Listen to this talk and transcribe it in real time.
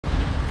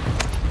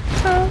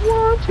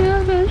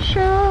Just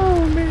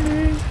show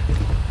me.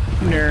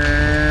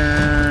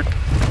 Nerd.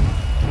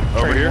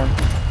 Over here.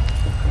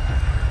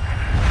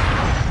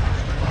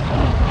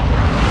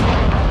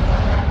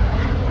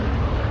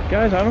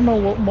 Guys, I don't know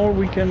what more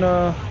we can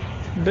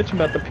bitch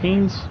about. The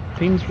pings.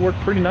 Pings work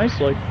pretty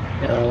nicely.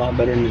 Yeah, they're a lot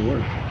better than they were.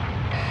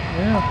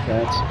 Yeah.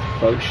 That's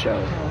faux show.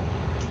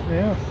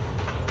 Yeah.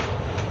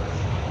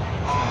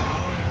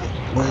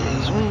 Where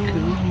is we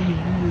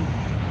going?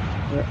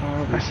 Where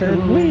are we? I said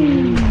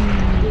we.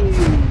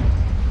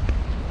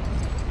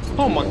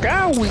 Oh my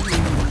god, we.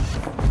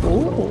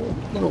 Oh.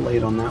 A little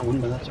late on that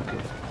one, but that's okay.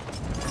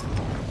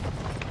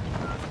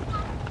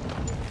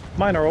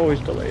 Mine are always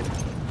delayed.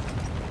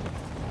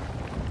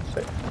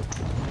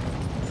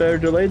 Better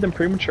delayed than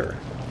premature.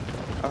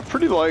 I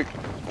pretty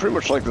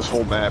much like this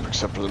whole map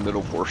except for the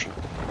middle portion.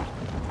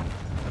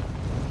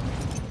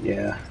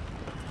 Yeah,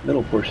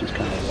 middle portion's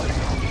kind of like.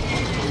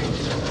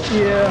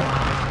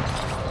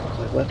 Yeah. It's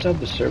like, let's have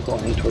the circle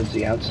aim towards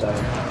the outside.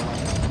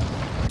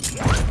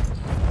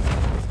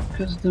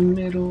 Cause the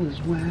middle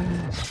is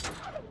west.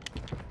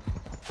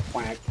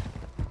 Whack.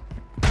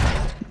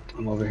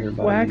 I'm over here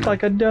by Whack you.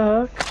 like a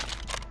duck.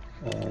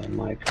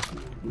 Mike.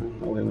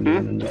 No way when you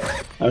went in there.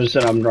 I just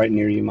said I'm right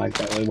near you, Mike.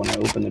 That way when I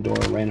open the door,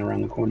 I ran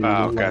around the corner.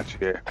 Oh, gotcha,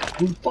 yeah.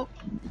 Who the fuck?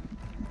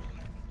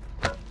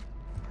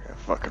 Yeah,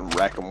 fucking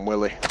rack 'em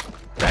Willie.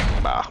 Rack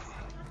 'em bow.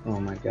 Oh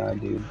my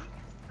god, dude.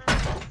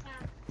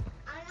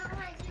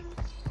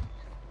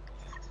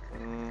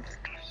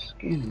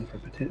 Scanning for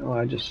potato. Oh,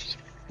 I just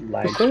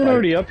lagged. Is someone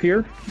already up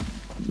here?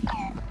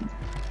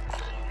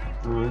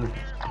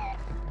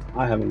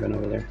 I haven't been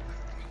over there.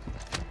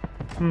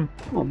 Hmm.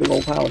 Oh, big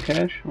old pile of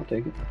cash. I'll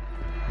take it.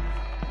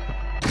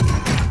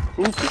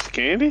 Ooh, piece of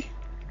candy?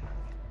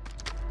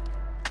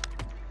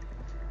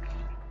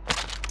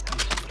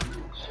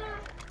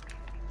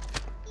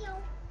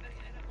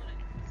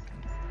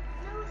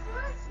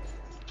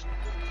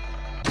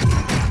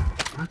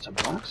 Lots of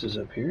boxes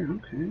up here.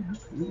 Okay,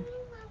 okay.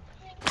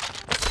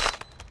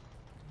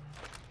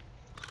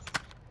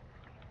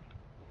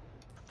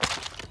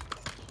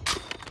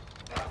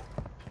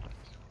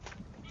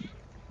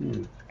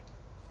 Hmm.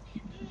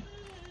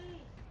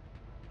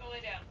 Go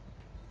lay down.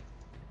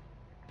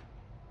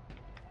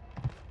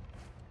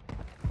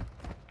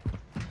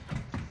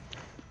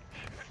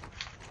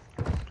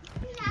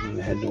 I'm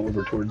gonna head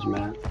over towards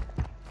Matt.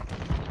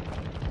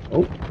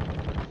 Oh,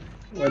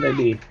 where'd they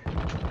be?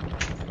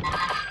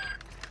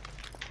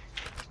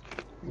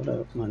 What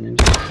up, my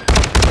ninja?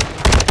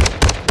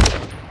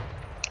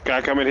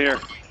 Guy coming here.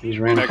 He's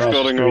ran Next across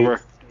building the street.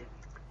 over.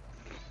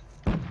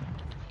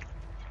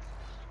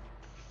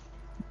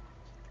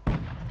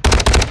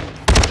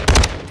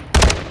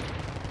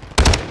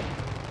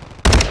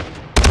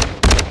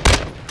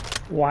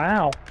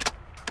 Wow.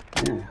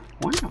 Yeah,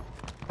 wow.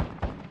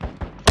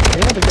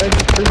 Yeah, the guy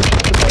just pretty much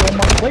put that on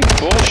my plate.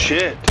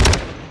 Bullshit.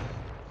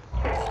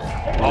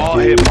 All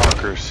hit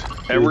markers.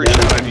 Every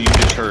shot you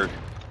just heard.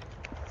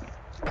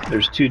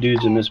 There's two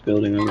dudes in this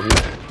building over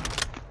here.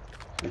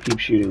 I keep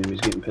shooting him,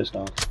 he's getting pissed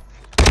off.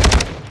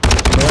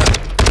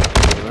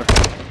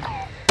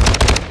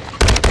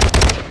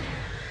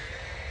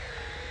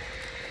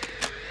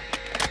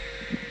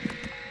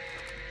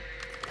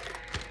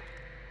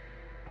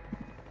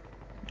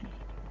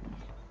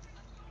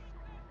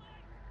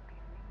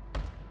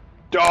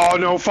 Oh,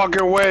 no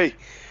fucking way.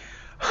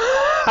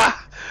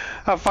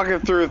 I fucking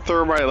threw a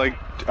thermite like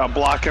a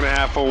block and a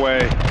half away.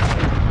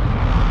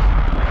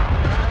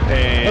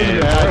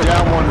 And I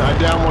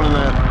downed one in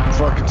that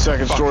fucking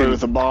second story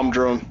with a bomb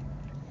drone.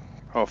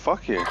 Oh,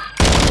 fuck you.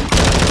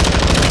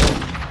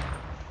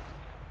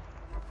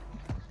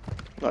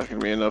 Not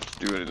gonna be enough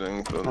to do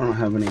anything. But... I don't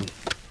have any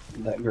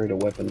that great a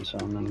weapon, so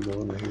I'm gonna go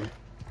over here.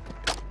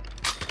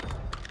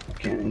 I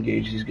can't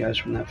engage these guys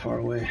from that far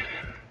away.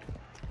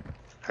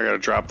 I gotta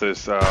drop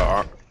this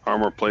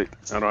armor plate.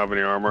 I don't have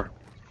any armor.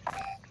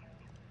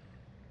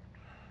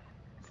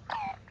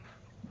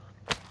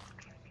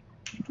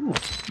 Oh.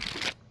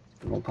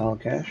 A little pile of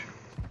cash.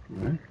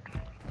 Alright.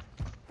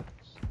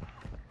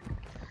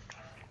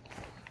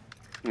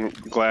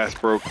 Glass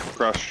broke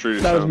across the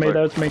street. That was me,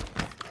 that was me.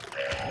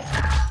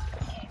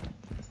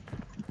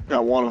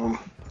 Got one of them.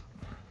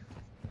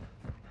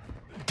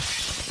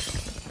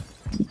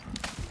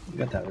 You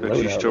got that Are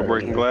loadout you still right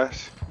breaking there.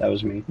 glass? That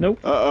was me. Nope.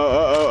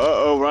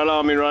 Oh, right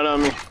on me, right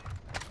on me.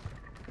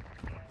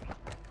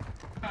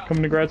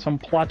 Coming to grab some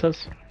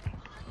platas.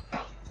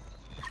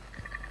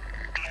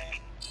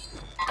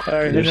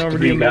 Alright, There's heading over to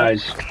three you, Matt.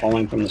 guys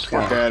falling from the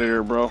sky. Fuck out of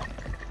here, bro.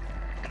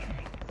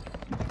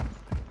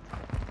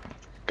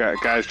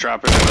 Guys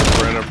dropping in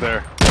right up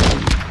there.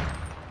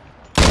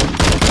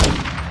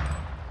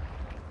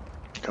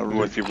 Coming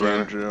with you,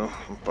 Brenner. Joe.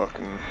 I'm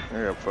fucking.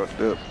 I got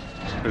fucked up.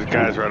 There's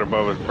guys right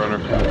above us, Brenner.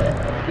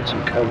 Get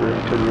some cover.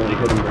 I couldn't really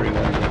hit him very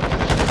well.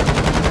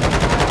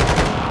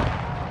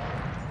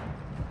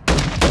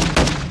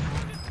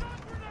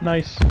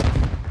 Nice.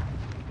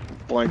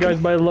 Blanket. You guys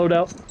by the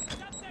loadout.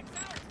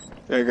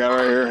 Yeah, guy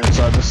right here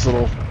inside this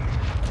little.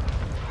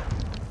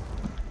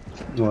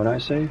 What'd I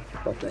say?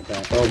 Fuck that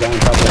guy. Oh, down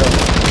top of the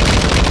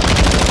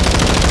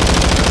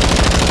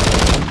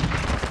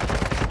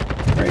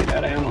hill. Great,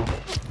 out of ammo.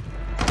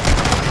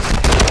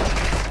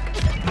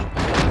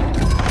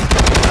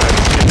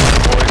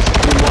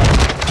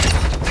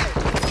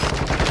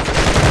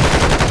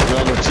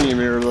 Another team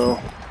here, though.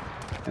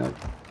 Yep.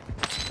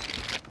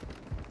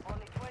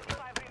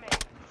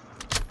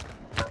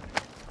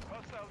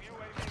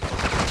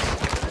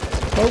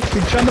 Oh,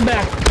 he's on the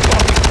back.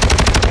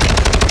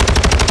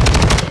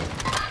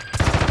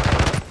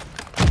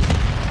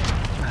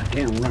 God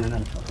damn, I'm running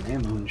out of fucking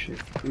ammo and shit.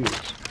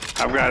 Jesus.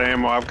 I've got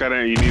ammo.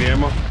 You need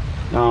ammo?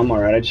 No, I'm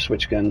alright. I just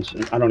switched guns.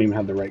 I don't even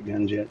have the right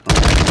guns yet.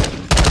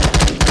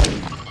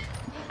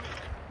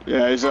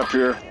 Yeah, he's up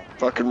here.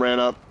 Fucking ran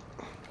up.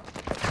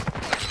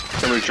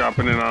 Somebody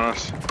dropping in on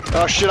us.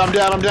 Oh shit, I'm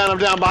down.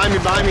 Behind me.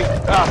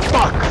 Ah,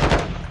 fuck!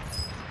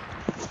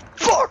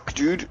 Fuck,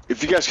 dude.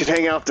 If you guys could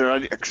hang out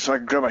there, so I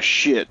can grab my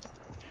shit.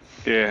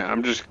 Yeah,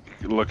 I'm just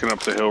looking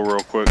up the hill real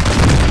quick.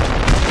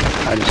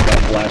 I just got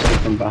blasted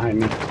from behind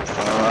me.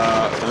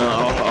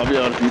 I'll be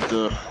able to beat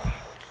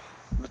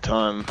the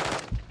time.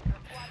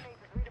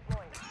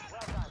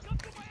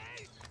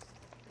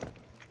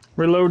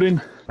 Reloading.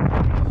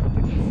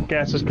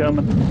 Gas is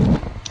coming.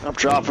 I'm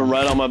dropping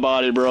right on my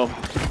body, bro.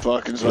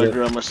 Fucking so I can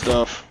grab my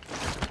stuff.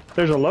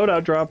 There's a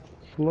loadout drop.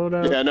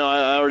 Loadout. Yeah, no,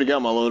 I already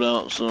got my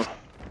loadout, so.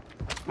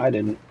 I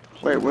didn't.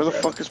 Wait, where the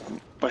fuck is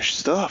my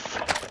stuff?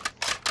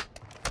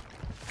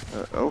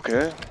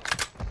 Okay.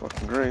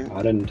 Fucking great.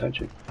 I didn't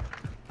touch it.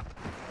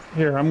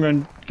 Here, I'm going.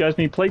 You guys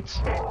need plates?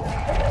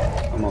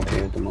 I'm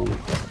okay at the moment.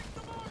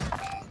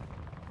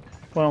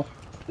 Well,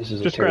 This is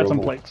a just grab some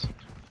terrible, plates.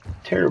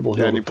 terrible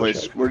Yeah, hill. any to push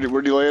place. up.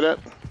 Where'd you lay it at?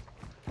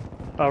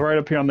 Right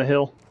up here on the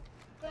hill.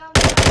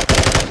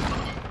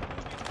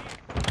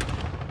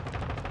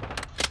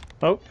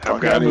 Oh, I've I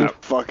got need enough.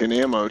 fucking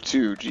ammo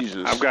too,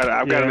 Jesus. I've got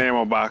an Yeah.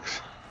 ammo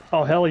box.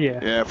 Oh, hell yeah.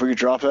 Yeah, if we could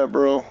drop that,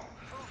 bro.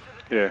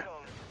 Yeah.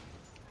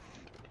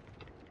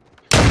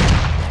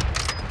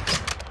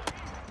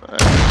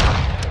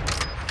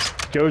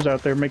 Joe's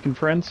out there making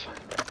friends.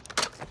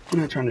 I'm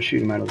not trying to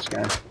shoot him out of the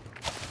sky.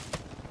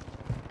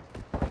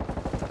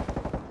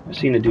 I've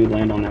seen a dude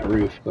land on that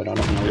roof, but I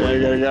don't know Yeah, where.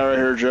 you got a guy right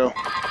here, Joe.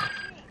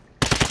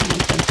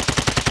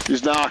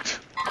 He's knocked.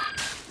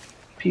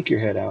 Peek your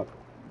head out.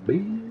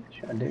 Bitch,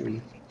 I dare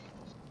you.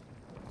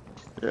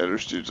 Yeah,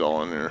 there's dudes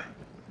all in there.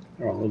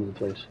 They're all over the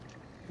place.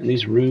 And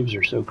these roofs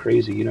are so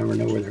crazy, you never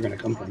know where they're going to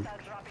come from.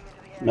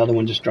 Another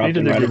one just dropped Neither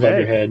in did right your above dad.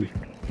 your head.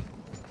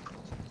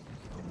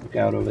 Look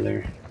out over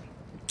there.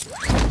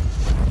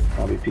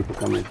 Probably people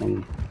coming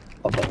from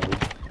above.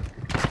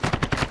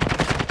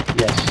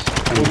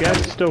 Yes. Well, gas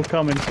is still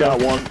coming.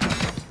 Got one.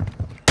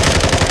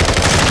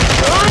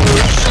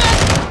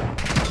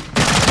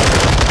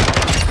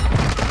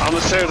 On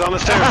the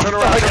stairs, turn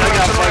around, I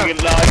got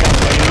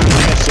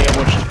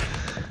sandwiched.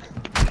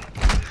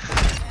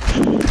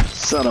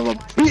 Son of a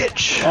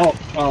bitch.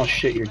 Oh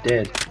shit, you're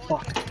dead.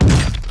 Fuck.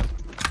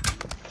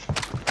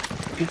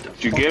 Get the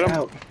Did you fuck get him?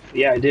 out.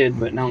 Yeah, I did,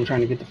 but now I'm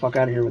trying to get the fuck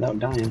out of here without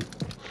dying.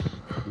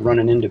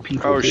 Running into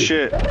people. Oh too.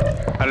 shit.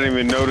 I didn't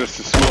even notice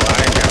the smoke.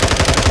 I ain't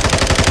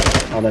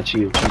got Oh, that's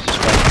you. Jesus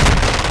Christ.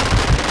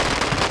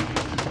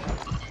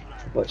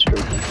 Butt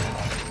stroking.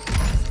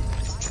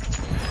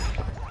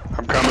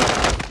 I'm coming.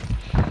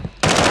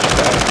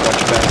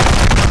 Watch back.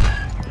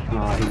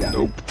 Oh, he got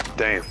me.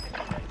 Damn.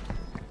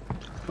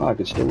 Oh, I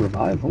could still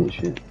revive. Holy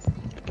shit.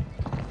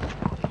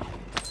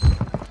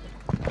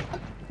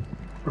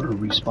 Or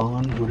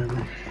respawn,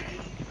 whatever.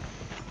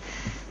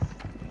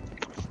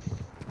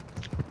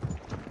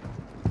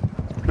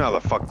 How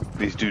the fuck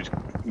these dudes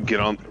get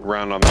on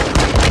around on that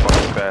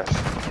fucking fast?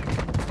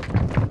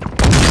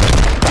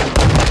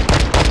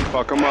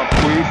 Fuck them up,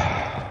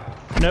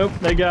 please. Nope,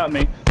 they got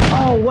me.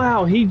 Oh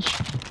wow,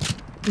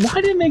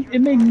 why did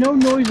it make no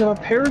noise of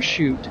a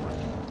parachute?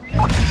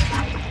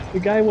 The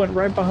guy went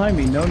right behind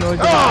me, no noise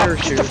of a Oh,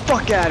 parachute. get the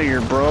fuck out of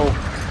here, bro.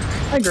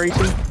 Hi, Gracie.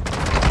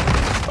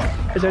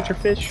 Is that your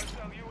fish?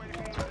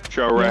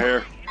 Show right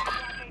here.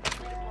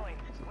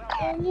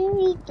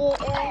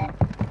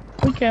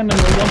 We can,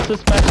 and once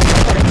this match is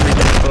done, read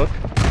this book.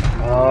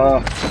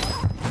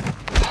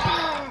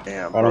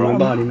 Damn, Right on my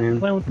body, man.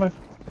 Playing with my.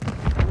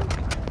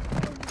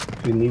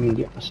 Couldn't even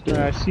get my I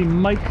stuff. see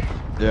Mike.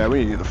 Yeah, we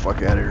need to get the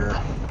fuck out of here.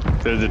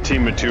 There's a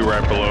team of 2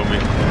 right below me.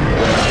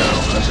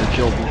 That's what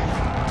killed me.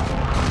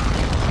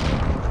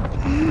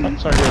 I'm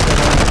sorry.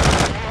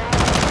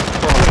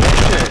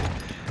 Shit.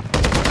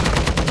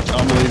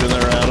 I'm leaving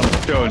there, Adam.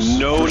 Yo,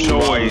 no Push them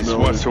out of the noise building.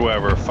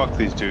 whatsoever. Fuck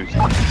these dudes.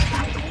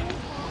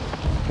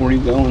 Where are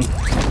you going?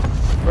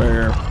 Right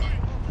here.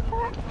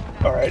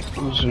 Alright,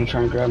 I'm just gonna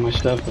try and grab my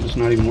stuff, but it's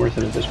not even worth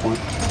it at this point.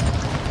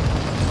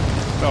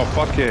 Oh,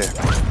 fuck yeah.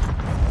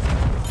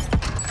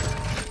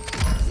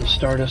 Let's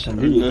start us a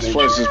new This adventure.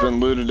 place has been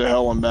looted to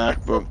hell and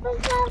back, but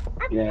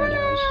Yeah, it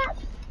has.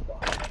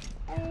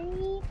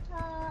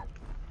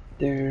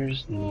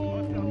 There's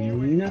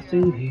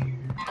nothing here.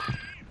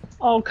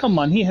 Oh come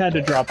on, he had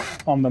to drop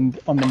on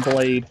the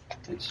blade.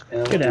 It's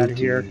L Get outta empty.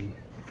 here.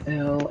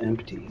 L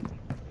empty.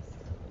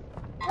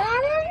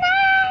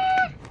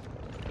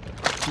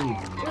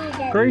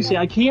 Gracie,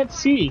 I can't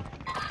see.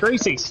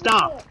 Gracie,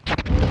 stop.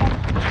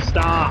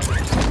 Stop.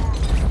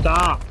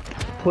 Stop.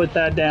 Put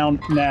that down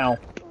now.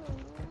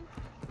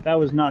 That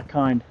was not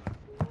kind.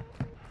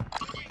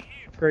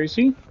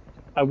 Gracie,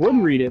 I would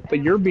read it,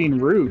 but you're being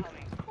rude.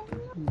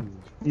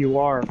 You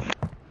are.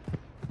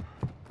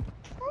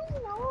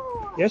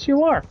 Yes,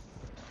 you are.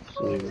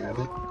 Silly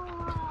rabbit.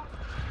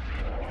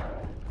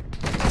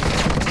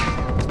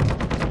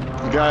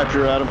 The guy up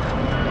here, Adam.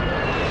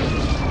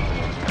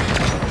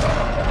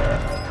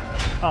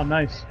 Oh,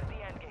 nice.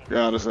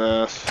 Got his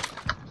ass.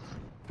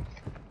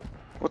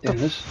 What Damn,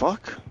 the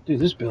fuck? Dude,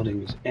 this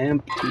building is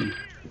empty.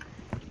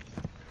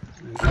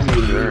 I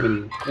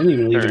didn't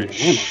even leave any ammo.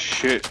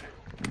 Shit.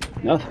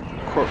 Nothing.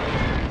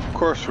 Of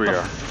course we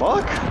are.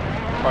 Fuck?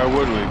 Why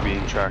wouldn't we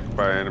be tracked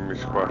by enemy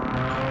squad?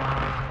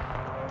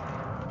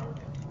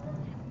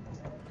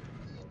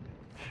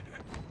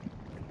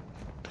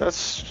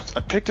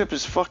 I picked up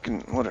his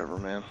fucking whatever,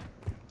 man.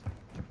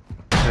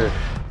 Here.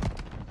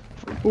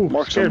 Ooh,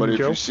 Mark somebody if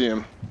you see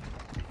him.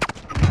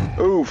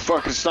 Ooh,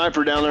 fucking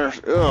sniper down there.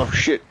 Oh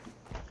shit.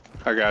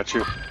 I got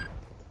you.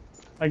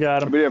 I got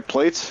him. Anybody have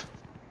plates?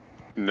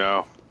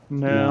 No.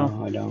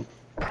 No. I don't.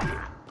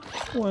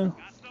 Well.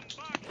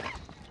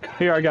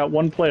 Here, I got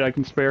one plate I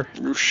can spare.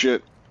 Oh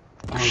shit.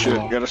 Oh, Shit,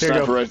 no. got a Here you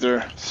sniper go. right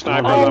there.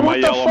 Sniper's Oh, on my what the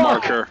yellow fuck?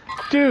 marker.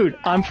 Dude,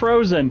 I'm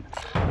frozen.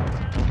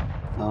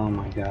 Oh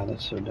my god,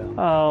 that's so dumb.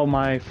 Oh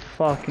my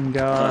fucking Alright,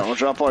 gosh. well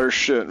drop all your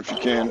shit if you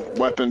can.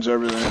 Weapons,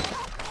 everything.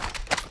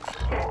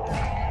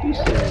 You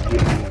said you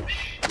know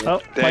shit.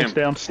 Oh, Damn. Mike's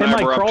down. Hey Sniper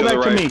Mike, up crawl to the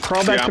back to right. me.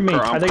 Crawl back Yeah, to me.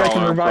 I'm I think I can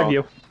crawling, revive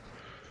you.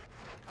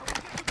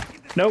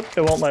 Nope,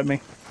 it won't let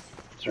me.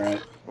 That's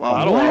right. Wow,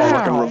 I don't want to Wow.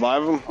 fucking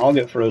revive him. I'll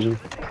get frozen.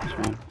 That's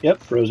fine. Yep,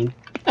 frozen.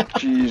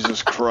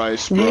 Jesus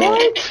Christ, bro.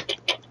 What?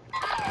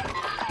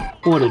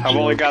 What a I've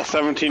only joke. got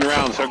 17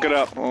 rounds. Hook it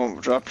up. Oh,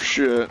 drop your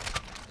shit.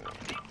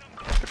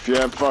 If you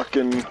have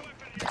fucking...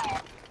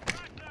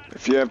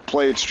 If you have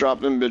plates, drop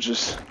them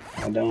bitches.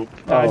 I don't.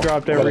 I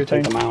dropped gotta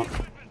everything. Take them out.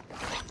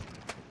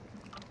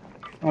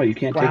 Oh, you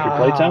can't take your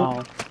plates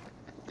out?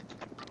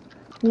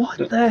 What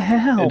the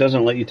hell? It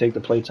doesn't let you take the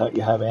plates out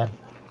you have, Ed.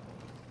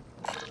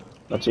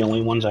 That's the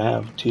only ones I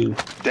have, too.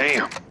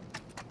 Damn.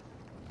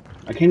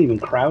 I can't even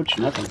crouch,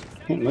 nothing.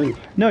 I can't move.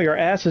 No, your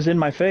ass is in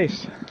my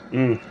face.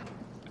 Mm.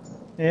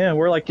 Yeah,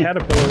 we're like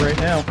Caterpillar right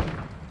now.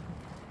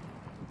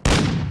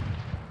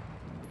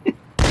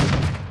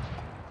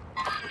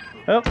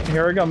 Oh,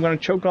 here we go. I'm gonna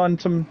choke on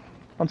some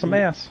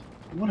ass.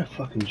 What a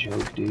fucking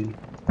joke, dude.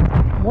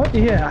 What?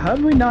 Yeah, how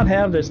do we not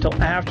have this till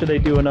after they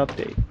do an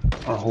update?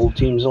 Our whole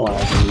team's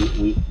alive,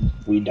 and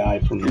we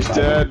died from the He's side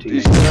of dead. the team.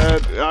 He's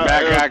dead.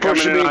 Bad guy coming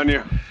pushing in me. on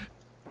you.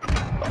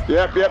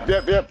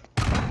 Yep.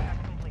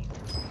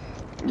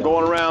 I'm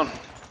going around.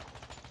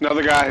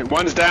 Another guy.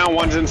 One's down,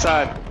 one's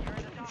inside.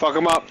 Fuck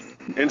him up.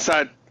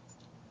 Inside.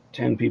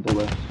 10 people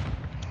left.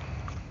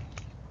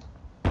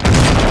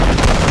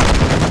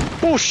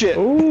 Bullshit.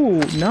 Ooh,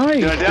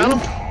 nice. Did I down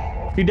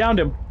him? You downed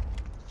him.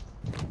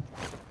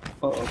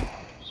 Uh-oh.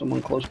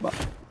 Someone close by.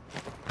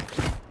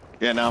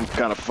 Yeah, now I'm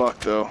kind of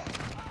fucked though.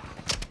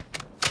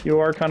 You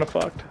are kind of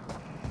fucked.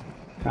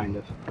 Kind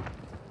of.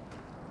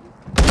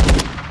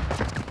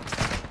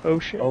 Oh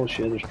shit. Oh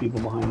shit, there's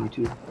people behind me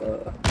too.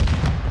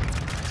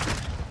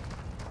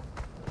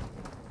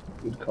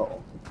 Good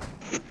call.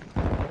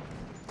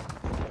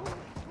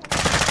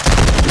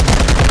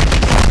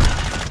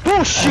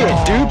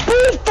 Bullshit, dude.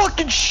 Bull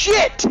fucking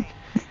shit.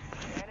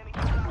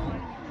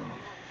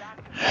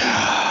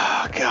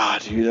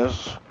 God, dude,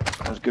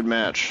 that was a good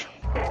match.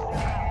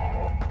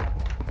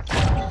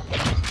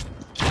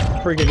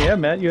 Freaking yeah,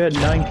 Matt. You had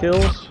 9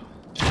 kills.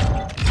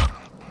 The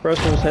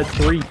rest of us had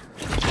 3.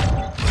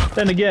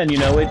 Then again, you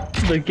know,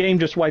 the game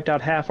just wiped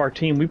out half our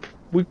team.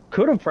 We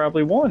could have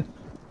probably won.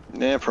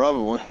 Yeah,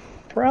 probably.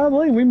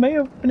 Probably. We may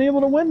have been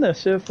able to win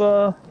this if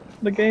the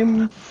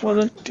game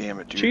wasn't Damn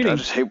it, dude. cheating. I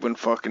just hate when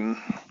fucking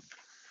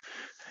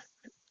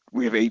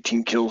we have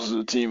 18 kills as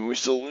a team and we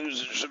still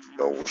lose. It's just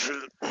bullshit.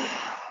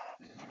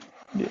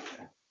 Yeah.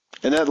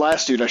 And that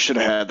last dude, I should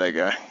have had that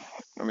guy.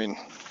 I mean,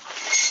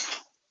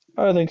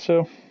 I think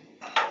so.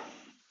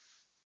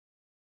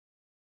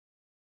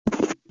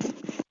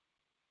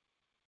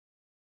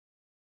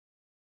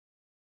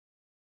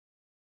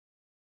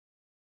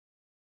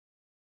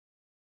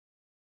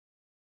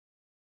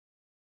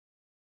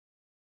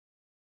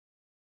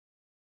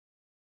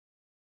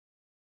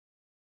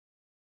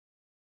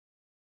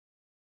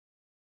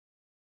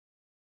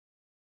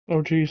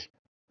 Oh jeez.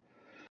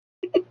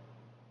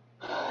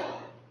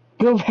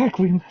 Go back,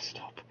 we messed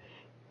up.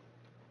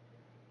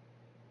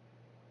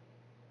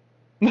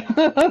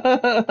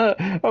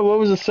 Oh, what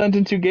was the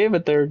sentence you gave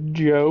it there,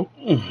 Joe?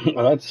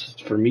 Well, that's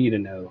for me to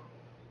know.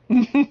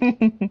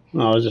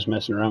 No, I was just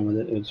messing around with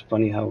it. It's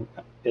funny how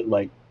it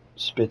like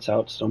spits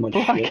out so much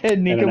shit. Blockhead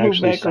And it Nico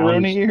actually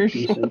macaroni sounds ears.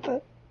 decent.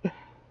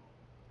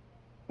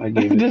 I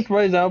gave it.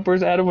 Despite his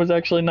outburst, Adam was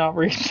actually not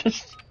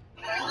racist.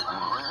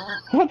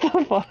 What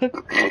the fuck?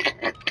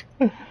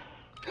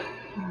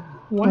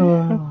 What?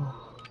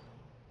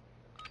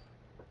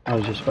 I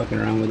was just fucking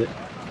around with it.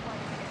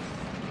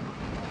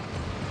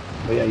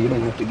 But yeah, you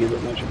don't have to give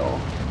it much at all.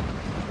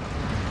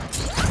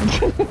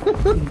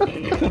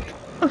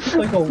 It's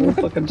like a whole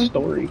fucking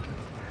story.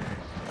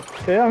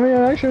 Yeah, I mean,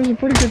 actually, it was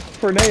pretty good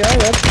for an AI.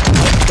 That's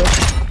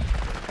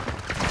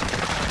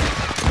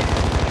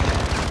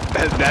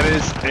That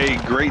is a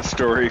great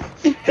story.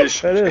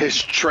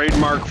 His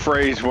trademark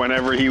phrase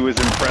whenever he was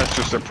impressed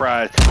or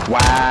surprised.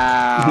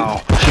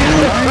 Wow.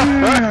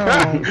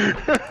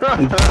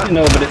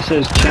 No, but it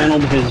says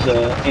channeled his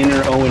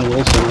inner Owen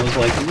Wilson. I was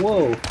like,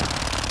 whoa.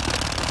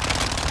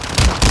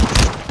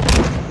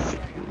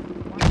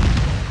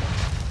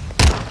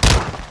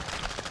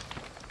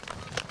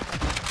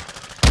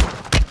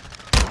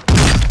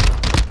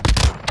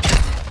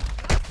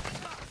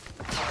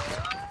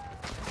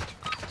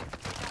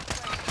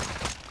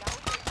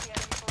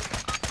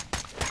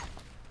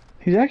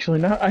 He's actually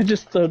not. I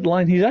just the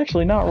line. He's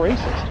actually not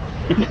racist.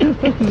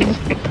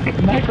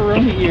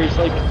 Macaroni ears,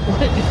 like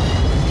what?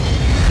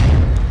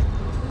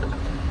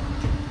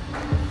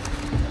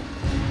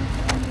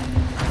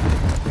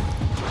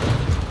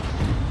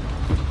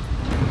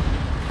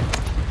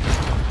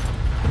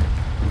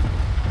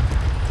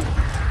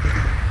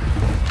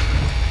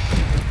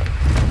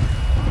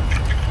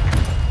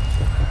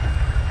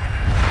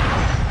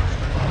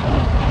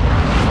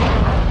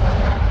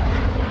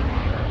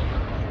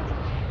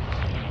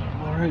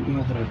 Alright,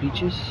 mother of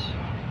beaches.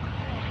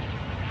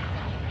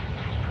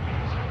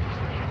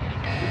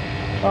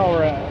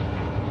 Alright.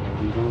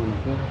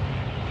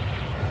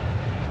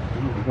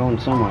 We're going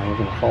somewhere. We're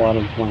gonna fall out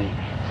of the plane.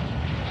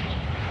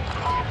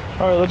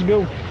 Alright, let's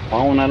go.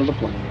 Falling out of the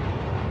plane.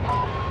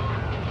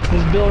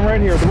 This building right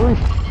here, the roof.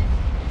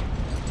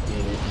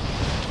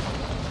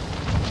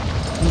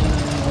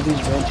 All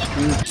these red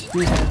streaks.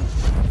 Yeah.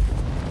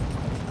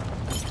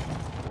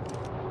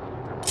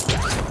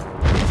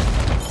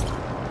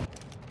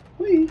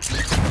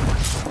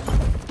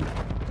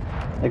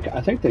 Like,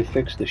 I think they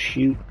fixed the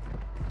chute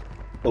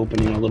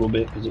opening a little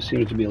bit because it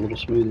seems to be a little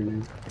smoother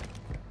now.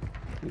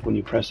 Like when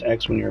you press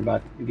X when you're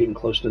getting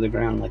close to the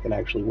ground, like it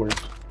actually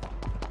works.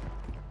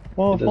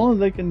 Well, if only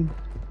they can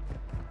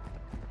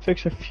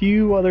fix a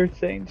few other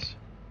things.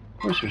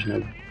 Of course, there's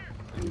no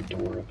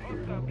door up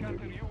here.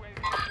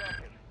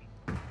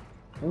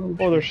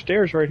 Oh, there's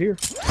stairs right here.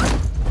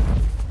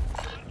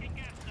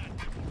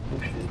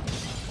 Oh shit.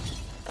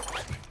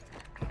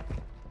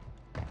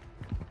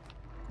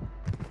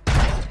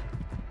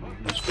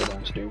 Let's go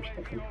downstairs.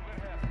 Okay.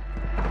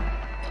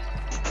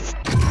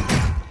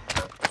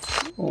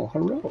 Oh,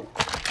 hello.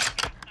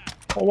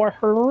 Oh, what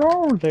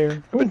hello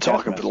there. I've been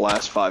talking for the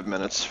last 5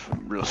 minutes,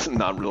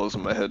 not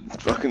realizing my head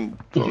fucking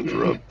phones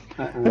are up.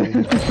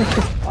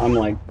 I'm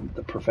like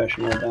the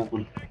professional at that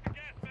one.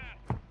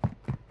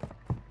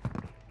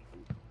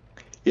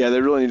 Yeah, they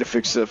really need to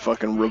fix the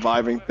fucking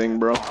reviving thing,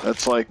 bro.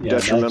 That's like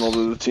detrimental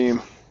to the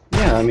team.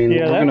 Yeah, I mean,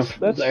 yeah,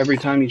 every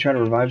time you try to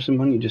revive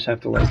someone, you just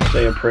have to like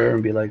say a prayer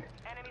and be like,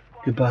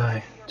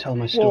 "Goodbye, tell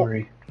my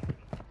story."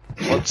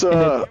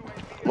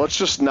 Let's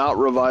just not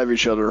revive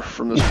each other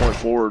from this point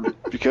forward,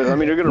 because I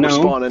mean you're gonna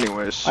respawn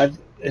anyways.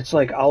 It's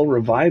like I'll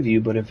revive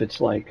you, but if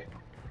there's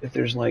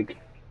like,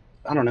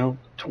 I don't know,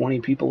 20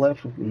 people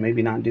left,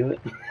 maybe not do it,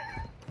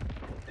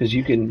 because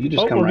you just come right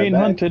back. We're being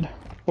hunted,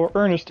 or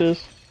Ernest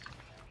is.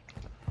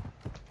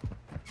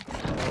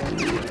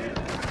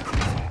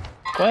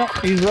 Well,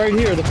 he's right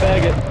here, the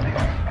faggot.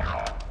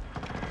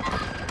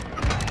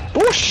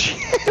 Bullshit!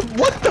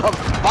 What the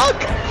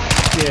fuck?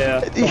 Yeah,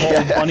 the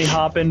whole bunny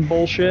hopping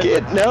bullshit.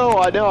 No,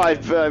 I know.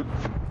 I've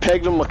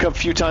pegged him a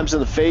few times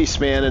in the face,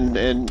 man,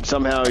 and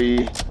somehow he...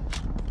 Get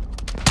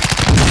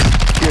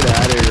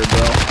out of here,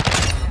 bro.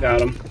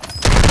 Got him.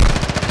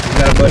 He's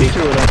got a buddy.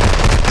 Two of them.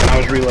 I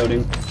was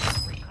reloading.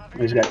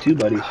 He's got two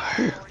buddies.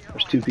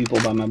 There's two people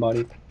by my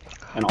body.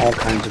 And all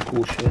kinds of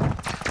cool shit.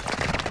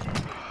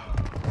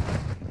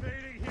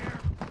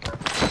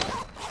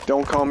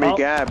 Don't call me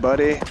guy,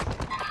 buddy.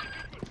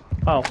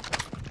 Oh.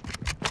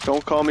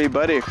 Don't call me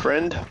buddy,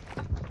 friend.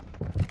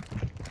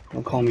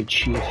 Don't call me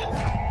chief.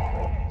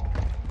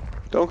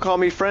 Don't call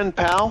me friend,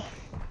 pal.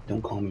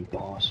 Don't call me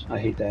boss. I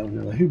hate that when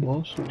they're like, "Hey,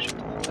 boss."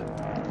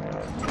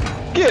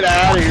 Get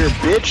out of here,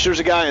 bitch. There's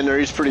a guy in there.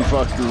 He's pretty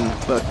fucking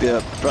fucked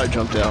up. Probably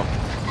jumped out.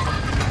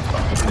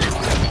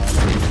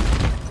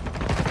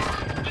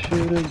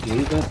 Should've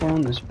gave up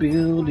on this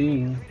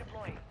building.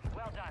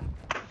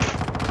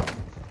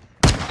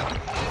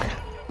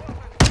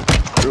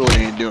 Really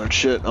ain't doing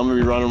shit. I'm gonna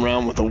be running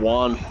around with a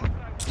wand,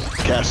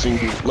 casting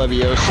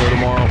Leviosa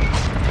tomorrow.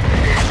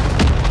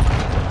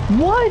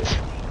 What?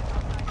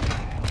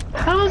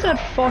 How is that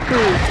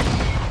fucker?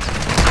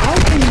 How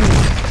can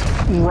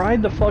you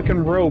ride the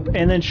fucking rope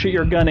and then shoot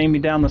your gun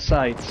aiming down the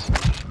sights?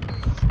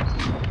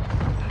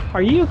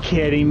 Are you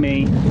kidding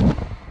me?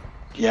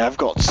 Yeah, I've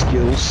got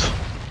skills.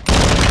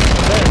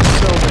 That is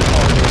so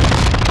retarded.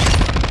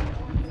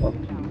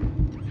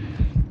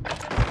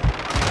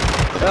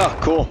 Oh,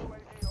 cool.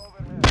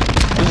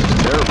 This is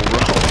terrible, bro.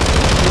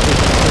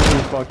 This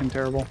is fucking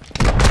terrible.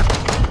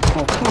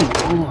 Oh,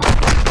 come on.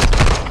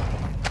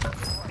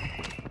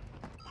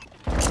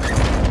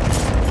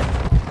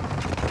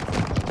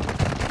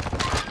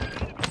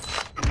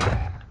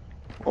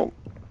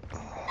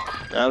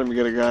 Adam, you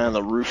got a guy on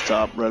the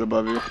rooftop right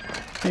above you.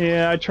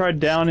 Yeah, I tried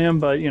down him,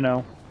 but you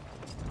know,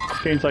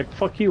 Kane's like,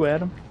 "Fuck you,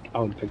 Adam." I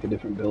would pick a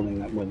different building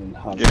that wasn't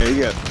hot. Yeah,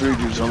 you got 3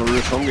 dudes on the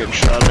roof. I'm getting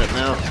shot at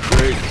now.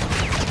 Great.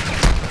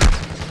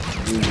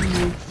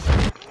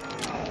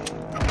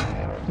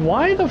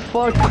 Why the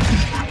fuck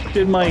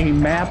did my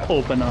map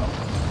open up?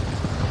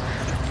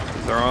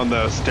 They're on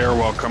the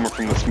stairwell coming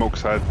from the smoke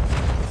side.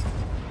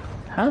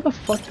 How the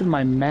fuck did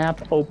my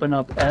map open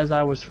up as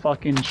I was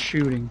fucking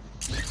shooting?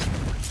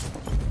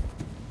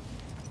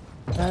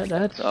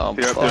 That's...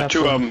 Yeah, there's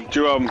 2 of them.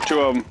 2 of them. 2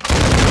 of them.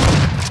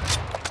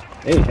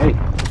 Hey, hey.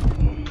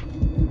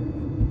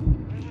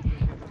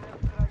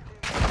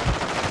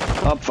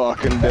 I'm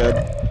fucking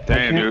dead.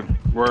 Damn, dude.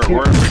 We're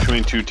in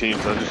between 2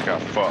 teams. I just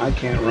got fucked. I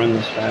can't run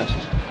this fast.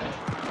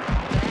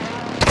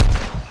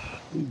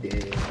 He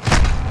dead.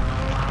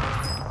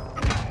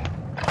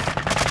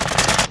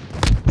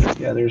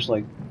 Yeah, there's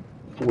like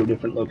 4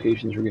 different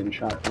locations we're getting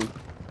shot from.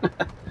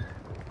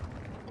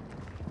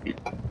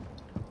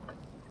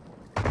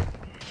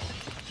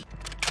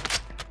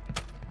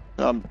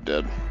 I'm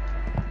dead.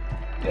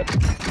 Yep.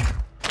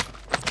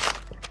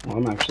 Well,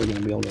 I'm actually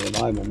going to be able to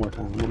revive one more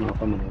time. I don't know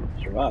if I'm going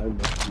to survive,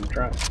 but I'm going to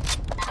try.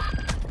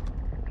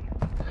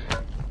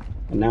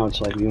 And now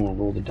it's like, you want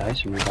to roll the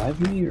dice and revive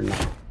me, or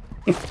not?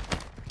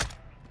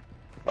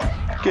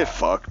 Get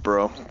fucked,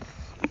 bro.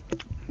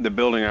 The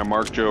building I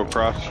marked, Joe,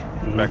 across,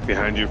 back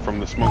behind you from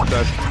the smoke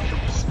side.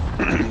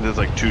 There's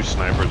like 2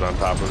 snipers on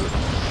top of it.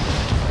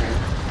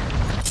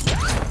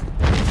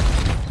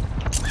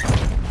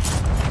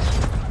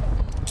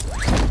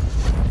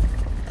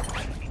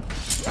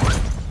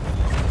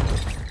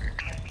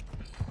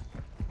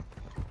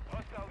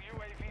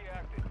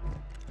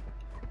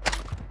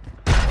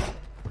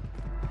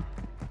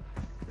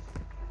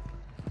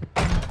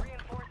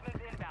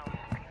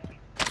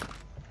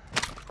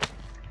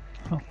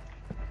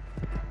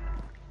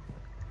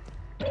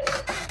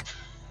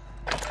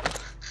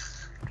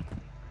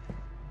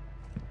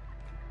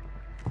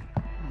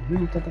 I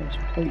really thought that was a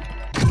plate.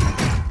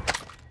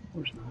 Of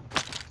course not.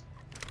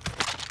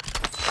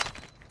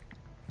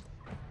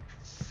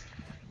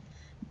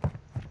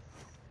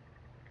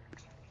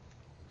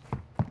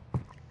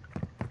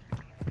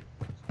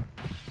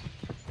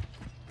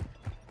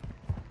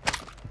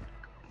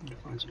 Need to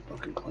find some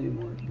fucking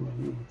claymores.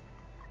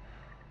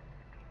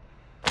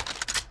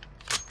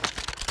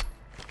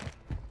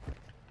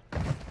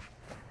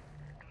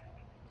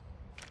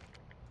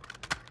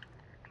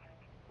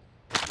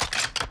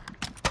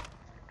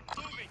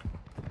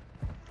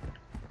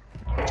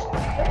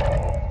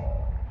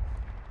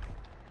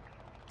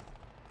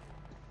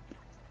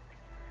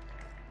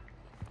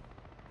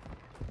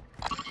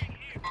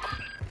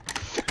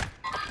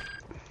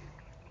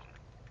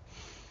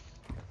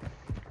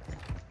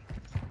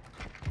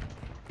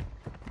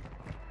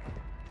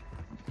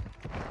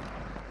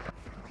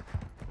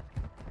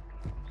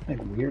 Like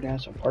weird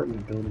ass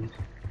apartment buildings.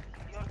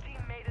 Your team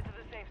made it to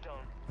the safe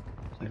zone.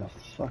 It's like a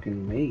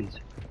fucking maze.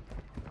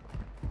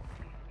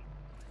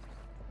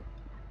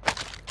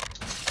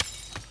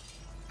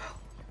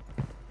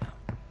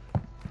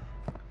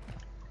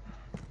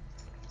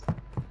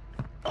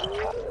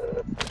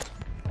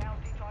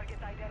 Bounty target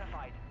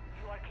identified.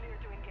 You are clear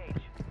to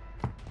engage.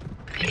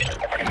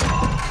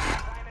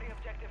 Primary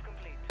objective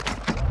complete.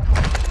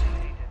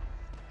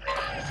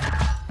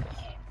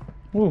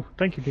 Ooh,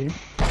 thank you, Dean.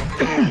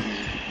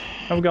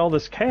 I've got all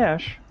this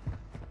cash,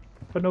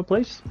 but no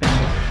place.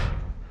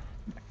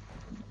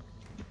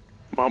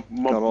 Got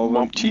all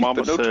them teeth,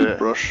 but no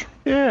toothbrush.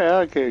 Yeah,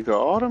 I can got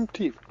all them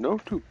teeth, no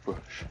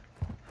toothbrush.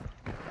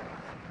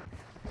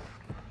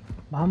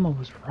 Mama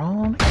was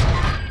wrong.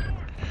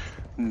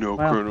 No,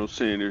 Wow. Colonel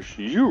Sanders,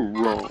 you're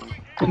wrong.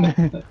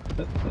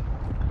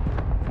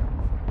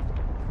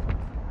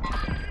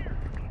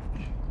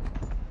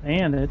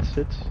 And it's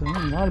a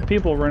lot of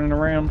people running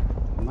around.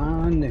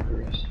 My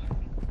Nicholas.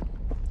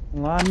 A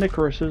lot of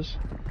Nickaruses.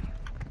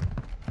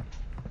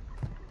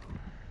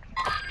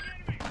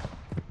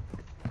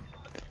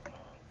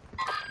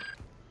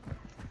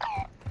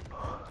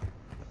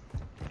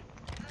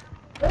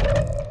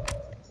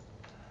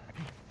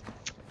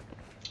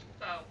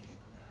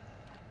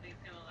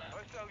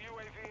 Hostile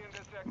UAV in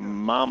this sector.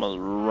 Mama's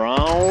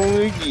wrong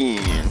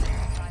again.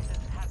 Prices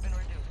have been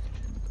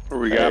reduced. Where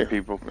we got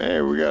people?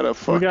 Hey, we got a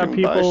fucking buy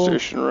people-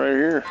 station right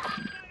here.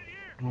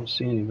 I don't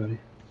see anybody.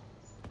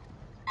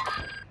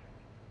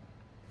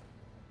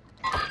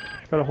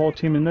 Got a whole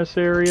team in this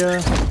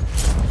area.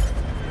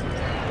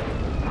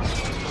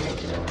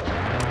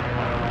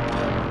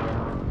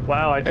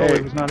 Wow, I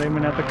totally was not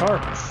aiming at the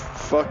car.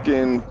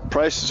 Fucking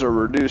prices are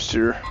reduced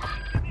here.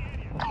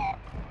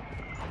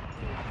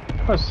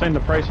 I was saying the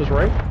price is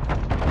right.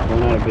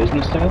 Going out of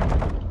business now?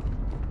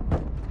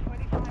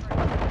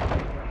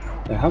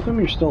 Yeah, how come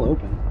you're still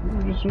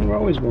open? We're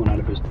always going out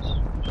of business.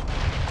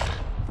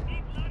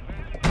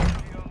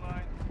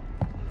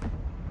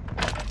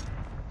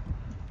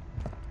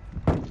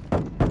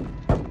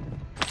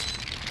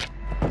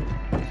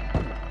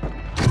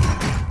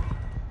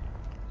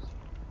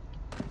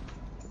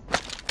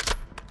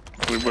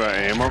 We Anybody got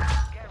ammo?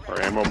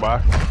 Or ammo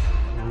box?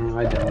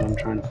 I don't. I'm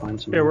trying to find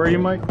some. Yeah, where are you,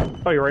 Mike?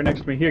 Oh, you're right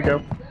next to me. Here you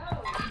go.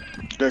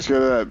 Let's go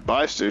to that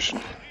buy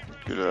station.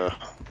 Get an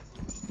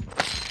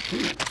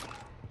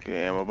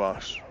ammo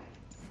box.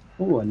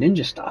 Ooh, a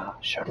ninja star.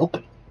 Shut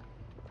open.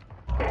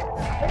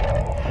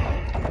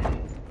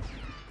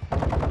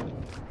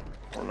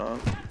 Or not.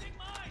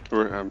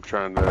 I'm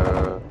trying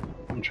to...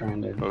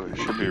 Oh, it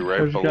should be right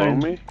There's a guy below in-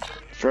 me?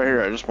 It's right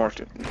here. I just marked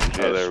it. Yes,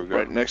 there we go.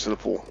 Right next to the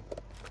pool.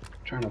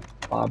 Trying to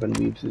bob and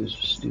weave through this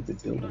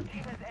stupid building.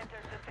 Team has entered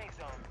the safe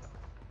zone.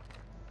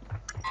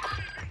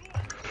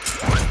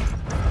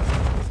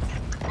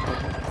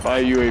 Buy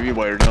a UAV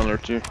while you're down there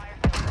too.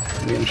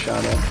 I'm getting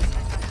shot at.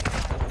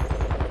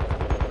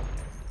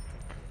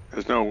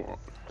 There's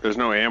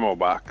no ammo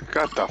box.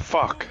 What the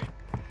fuck?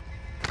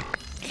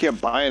 You can't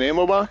buy an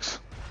ammo box?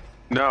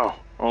 No,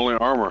 only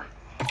armor.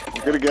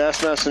 Get a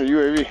gas mask and a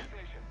UAV.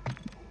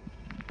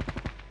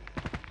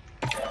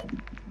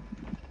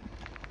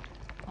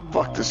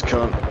 Fuck this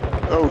cunt.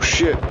 Oh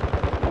shit. I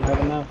don't have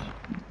enough.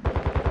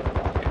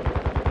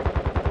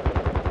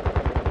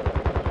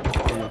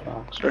 In the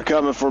box. They're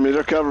coming for me.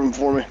 They're covering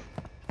for me.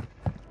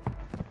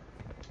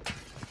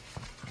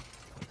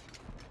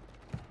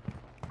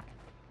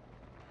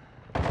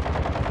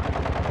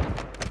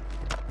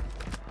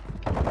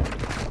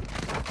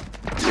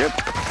 Yep.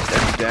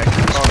 That's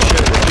exactly Oh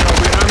shit,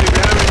 behind me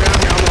on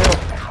the hill.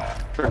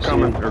 They're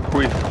coming, or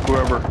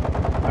whoever.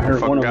 I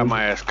heard one Fucking of got them.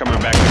 my ass coming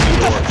back to the Get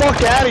door. the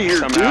fuck out of here,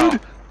 dude!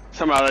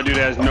 Somehow that dude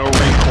has no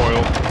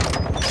recoil.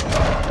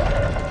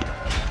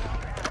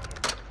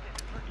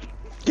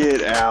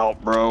 Get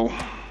out, bro.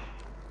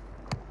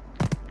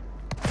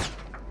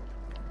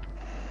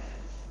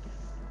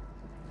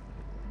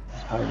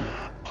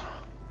 I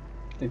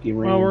think he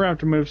ran. Well, we're gonna have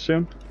to move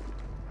soon.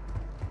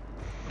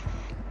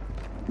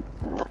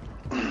 We're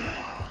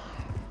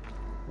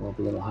up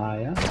a little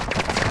high up.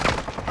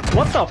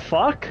 What the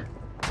fuck?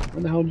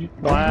 Where the hell did you?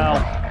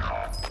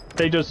 Wow.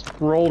 They just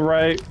rolled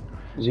right.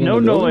 Is he in No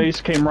the building?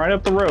 noise. Came right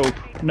up the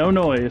rope. No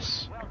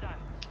noise.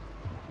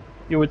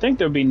 You would think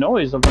there'd be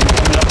noise of them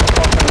coming up the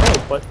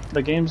fucking rope, but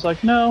the game's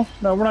like, no,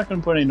 we're not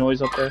gonna put any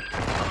noise up there.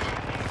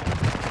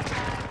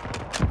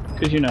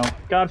 Cause you know,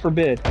 God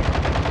forbid.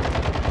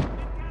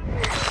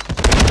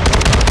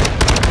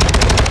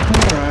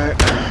 Alright.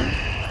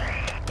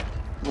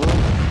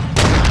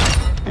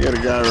 You got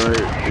a guy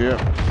right.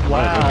 Yeah.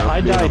 Wow,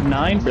 I died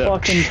 9 Yeah.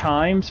 fucking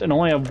times and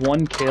only have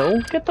 1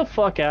 kill? Get the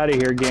fuck out of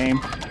here, game.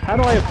 How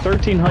do I have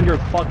 1,300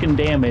 fucking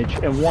damage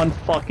and 1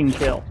 fucking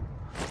kill?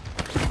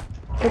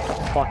 Get the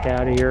fuck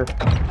out of here.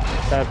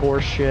 That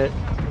horse shit.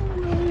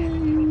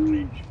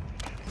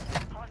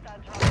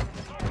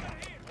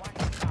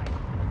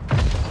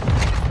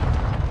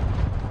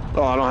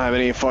 Oh, I don't have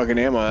any fucking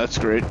ammo. That's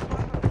great.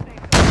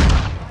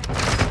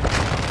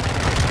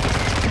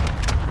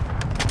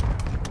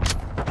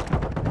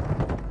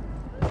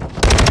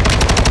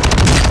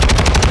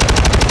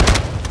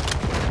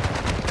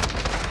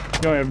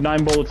 You only have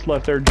 9 bullets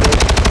left there, Joe.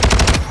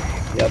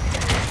 Yep.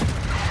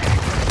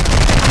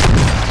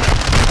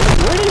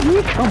 Where did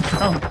he come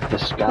from?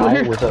 This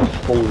guy with a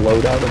full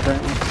loadout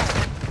apparently.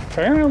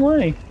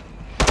 Apparently.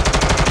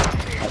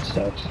 That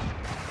sucks.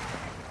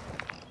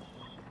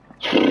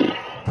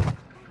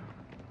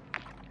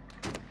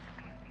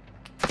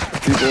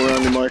 People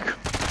around you, Mike.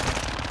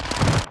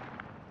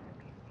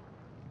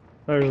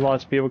 There's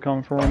lots of people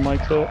coming from where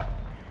Mike's at.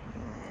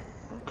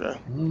 Okay.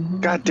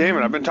 God damn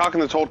it, I've been talking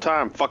this whole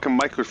time. Fucking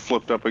mic was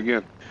flipped up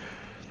again.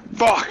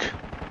 Fuck!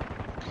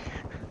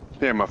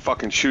 Yeah, my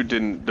fucking chute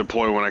didn't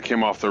deploy when I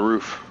came off the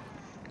roof.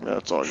 Yeah,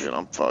 it's all good.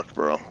 I'm fucked,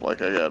 bro.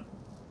 Like, I got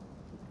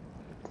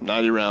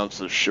 90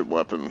 rounds of shit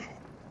weapon,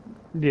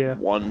 Yeah.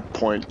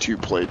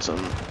 1.2 plates, and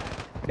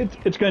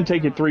It's gonna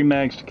take you 3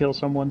 mags to kill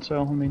someone,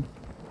 so, I mean...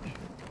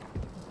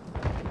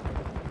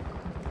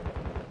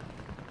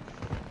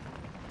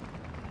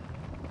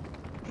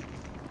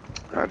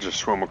 I just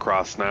swim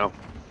across now.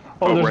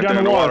 Oh, there's right a guy there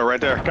in the water. right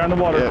there. Guy in the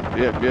water.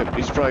 yep.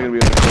 He's probably gonna be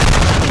on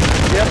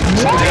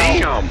the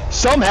Damn!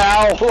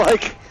 somehow,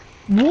 like,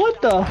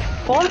 What the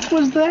fuck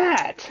was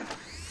that?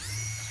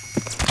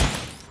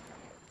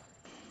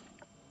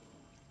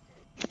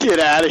 get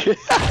out of here.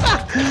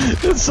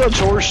 That's such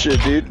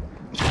horseshit, dude.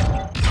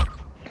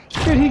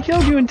 Dude, he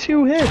killed you in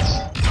 2 hits.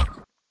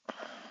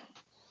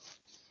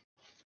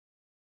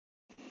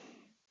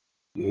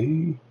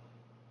 Yay.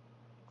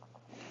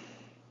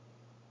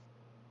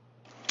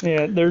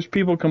 Yeah, there's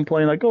people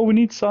complaining like, oh, we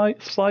need slide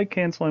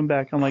canceling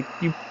back. I'm like,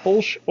 you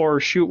bullshit, or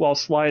shoot while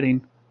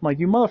sliding. I'm like,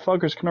 you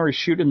motherfuckers can already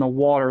shoot in the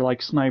water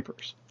like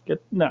snipers.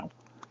 No.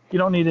 You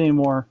don't need any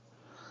more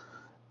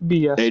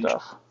BS Hey,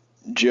 stuff.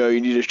 Joe, you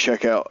need to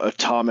check out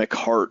Atomic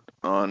Heart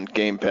on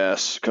Game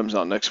Pass. Comes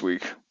out next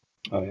week.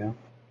 Oh yeah.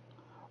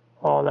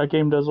 Oh, that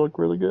game does look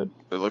really good.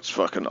 It looks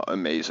fucking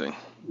amazing.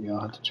 Yeah, I'll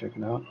have to check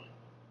it out.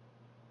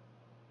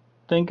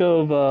 Think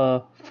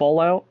of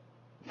Fallout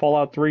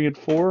 3 and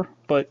 4,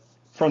 but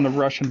from the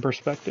Russian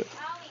perspective.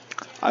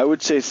 I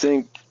would say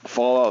think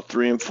Fallout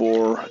 3 and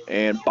 4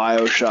 and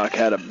BioShock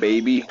had a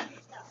baby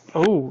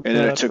Oh, And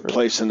yeah, then it that's took right.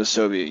 place in the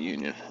Soviet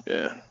Union.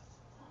 Yeah.